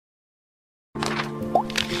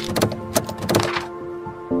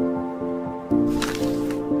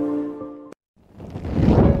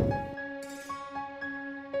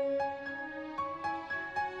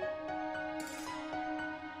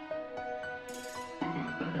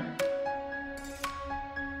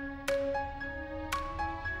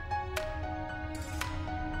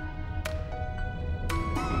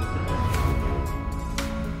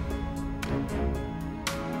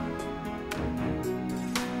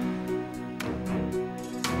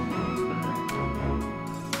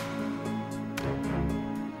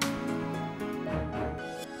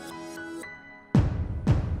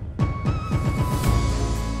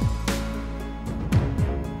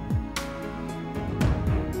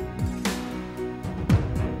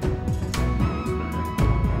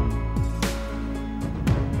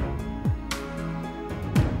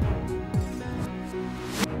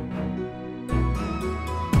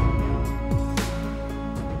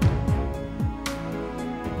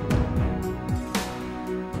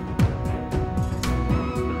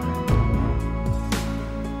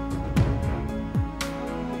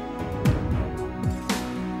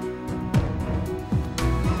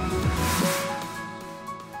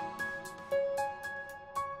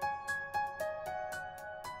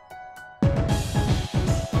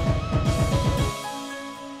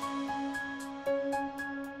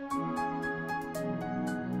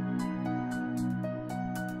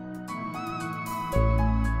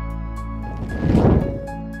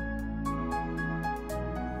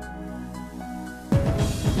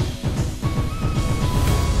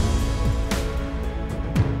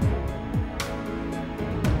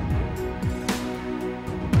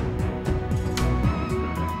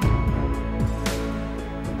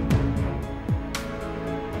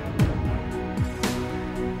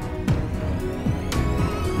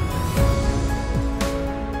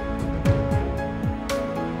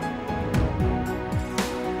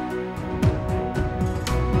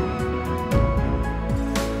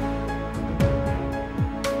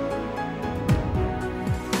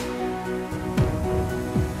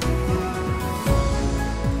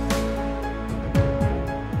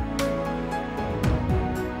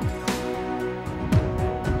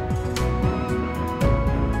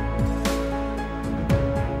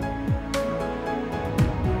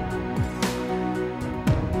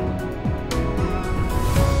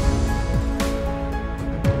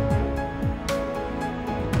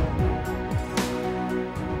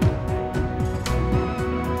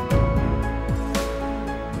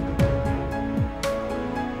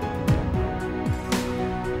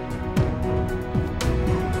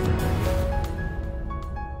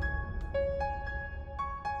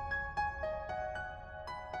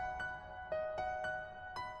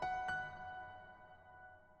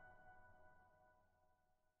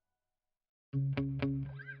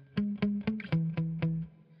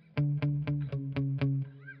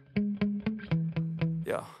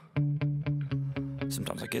Yeah.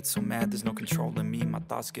 Sometimes I get so mad, there's no controlling me. My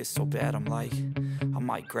thoughts get so bad, I'm like, I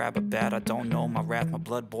might grab a bat, I don't know. My wrath, my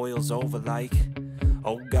blood boils over like,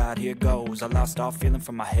 oh God, here goes. I lost all feeling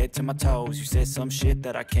from my head to my toes. You said some shit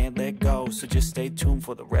that I can't let go, so just stay tuned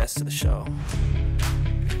for the rest of the show.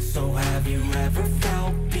 So have you ever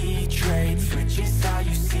felt betrayed? Switches how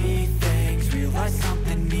you see things, realize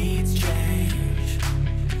something needs change.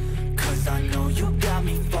 Cause I know you got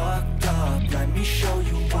me fucked up, let me show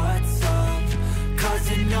you what's up.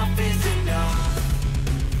 Cause enough is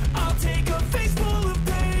enough. I'll take a face full of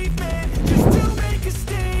pavement just to make a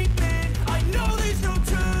statement. I know there's no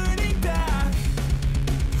turning back.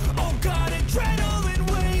 Oh God, adrenaline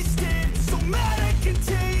wasted, so mad I can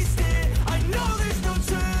taste it. I know there's no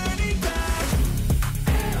turning back.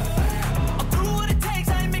 I'll do what it takes,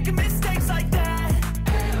 I ain't making mistakes like that.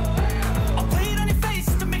 I'll play it on your face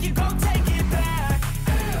to make you go take it back.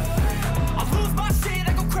 I'll lose my shit,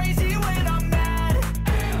 I go crazy when I'm mad.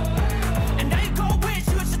 And now you go wish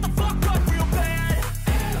you would shut the fuck up real bad.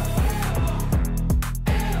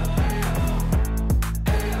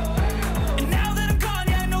 And now that I'm gone,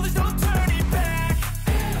 yeah, I know there's no turning back.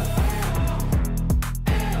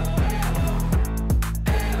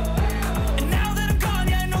 And now that I'm gone,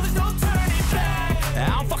 yeah, I know there's no turning back.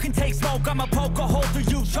 I don't fucking take smoke, I'ma poke a hole through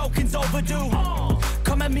you, choking's overdue.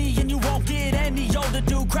 Come at me and you won't get any older,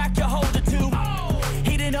 dude. Crack your holder too.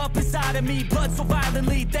 Heating up inside of me, blood so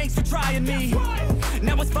violently, thanks for trying me.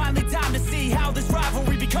 Now it's finally time to see how this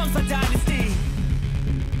rivalry becomes a dynasty.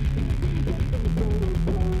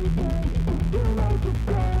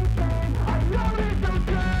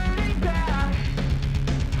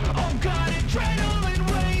 Oh God, adrenaline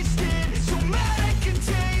wasted, so mad I can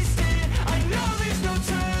taste it. I know there's no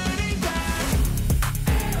turning back.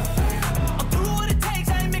 I'll do what it takes,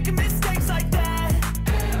 I ain't making mistakes like that.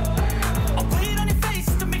 I'll play it on your face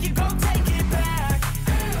to make you go take it back.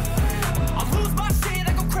 I'll lose my shit,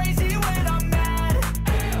 I go crazy when I'm mad.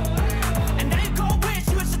 And now you go wish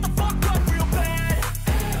you would shut the fuck up real bad.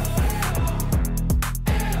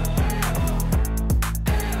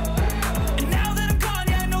 And now that I'm gone,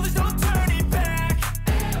 yeah, I know there's no turning back.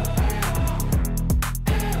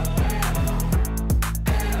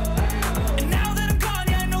 And now that I'm gone,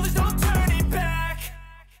 yeah, I know there's no turning back.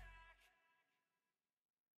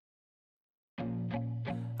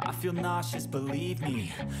 I feel nauseous, believe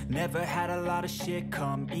me. Never had a lot of shit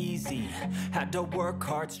come easy. Had to work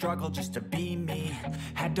hard, struggle just to be me.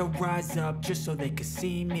 Had to rise up just so they could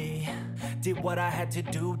see me. Did what I had to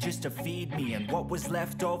do just to feed me, and what was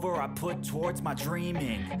left over I put towards my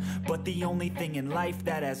dreaming. But the only thing in life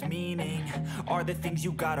that has meaning are the things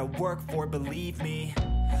you gotta work for, believe me.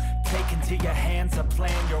 Take into your hands a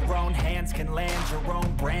plan, your own hands can land your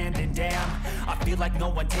own brand. And damn, I feel like no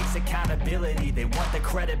one takes accountability. They want the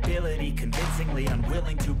credibility, convincingly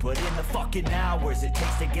unwilling to put in the fucking hours it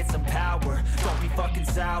takes to get some power. Don't be fucking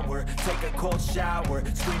sour, take a cold shower,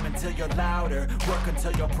 scream until you're louder, work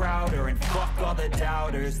until you're prouder. And fuck all the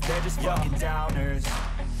doubters, they're just fucking downers.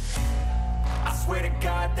 I swear to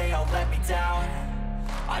God they all let me down.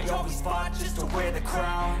 I always fought just to wear the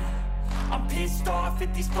crown. I'm pissed off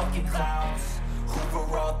at these fucking clowns who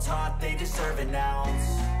were all taught they deserve an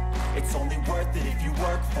ounce. It's only worth it if you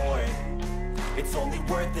work for it. It's only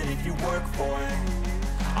worth it if you work for it.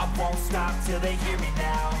 I won't stop till they hear me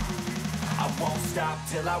now. I won't stop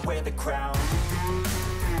till I wear the crown.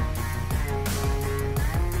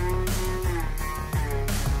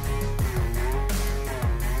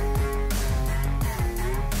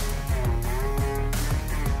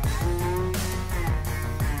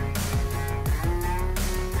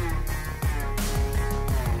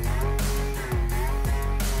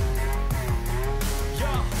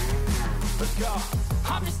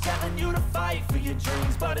 I'm just telling you to fight for your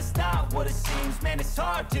dreams, but it's not what it seems. Man, it's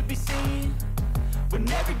hard to be seen when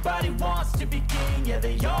everybody wants to be king. Yeah,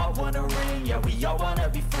 they all wanna ring, yeah, we all wanna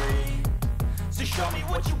be free. So show me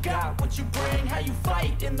what you got, what you bring, how you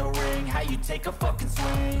fight in the ring, how you take a fucking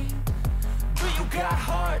swing. Do you got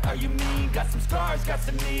heart, are you mean? Got some scars, got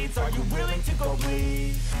some needs, are you willing to go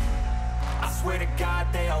bleed? I swear to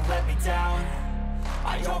God they all let me down.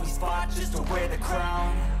 I always fought just to wear the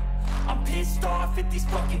crown. I'm pissed off at these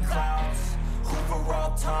fucking clowns who were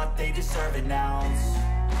all taught they deserve an ounce.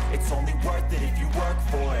 It's only worth it if you work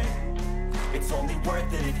for it. It's only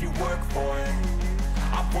worth it if you work for it.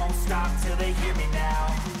 I won't stop till they hear me now.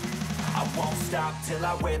 I won't stop till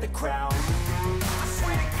I wear the crown. I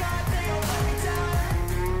swear to God they all let me down.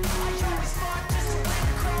 I always fought just to wear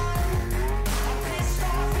the crown. I'm pissed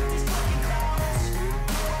off at these fucking clowns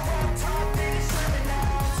who were all taught they deserve an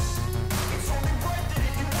ounce. It's only worth it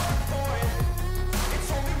if you work for it. It's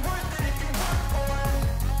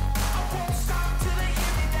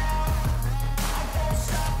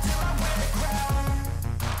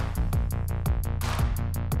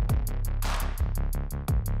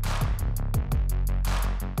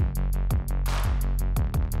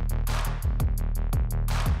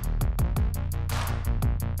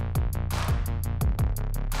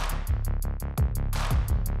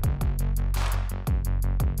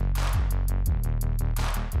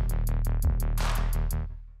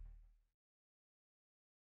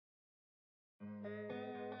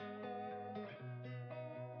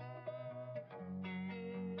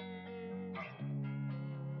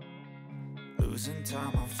Losing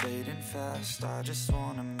time, I'm fading fast. I just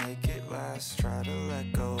wanna make it last. Try to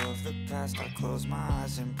let go of the past. I close my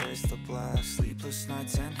eyes, embrace the blast. Sleepless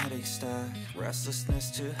nights and headaches stack. Restlessness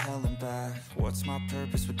to hell and back. What's my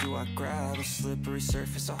purpose? What do I grab? A slippery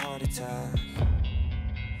surface, a heart attack.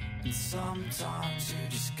 And sometimes you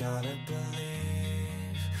just gotta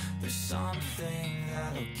believe there's something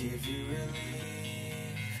that'll give you relief.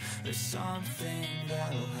 There's something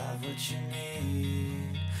that'll have what you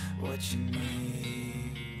need, what you need.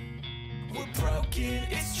 We're broken,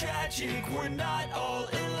 it's tragic, we're not all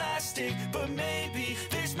elastic, but maybe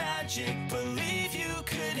there's magic, believe you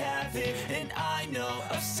could have it. And I know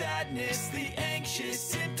of sadness, the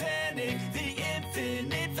anxious and panic, the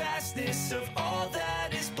infinite vastness of all that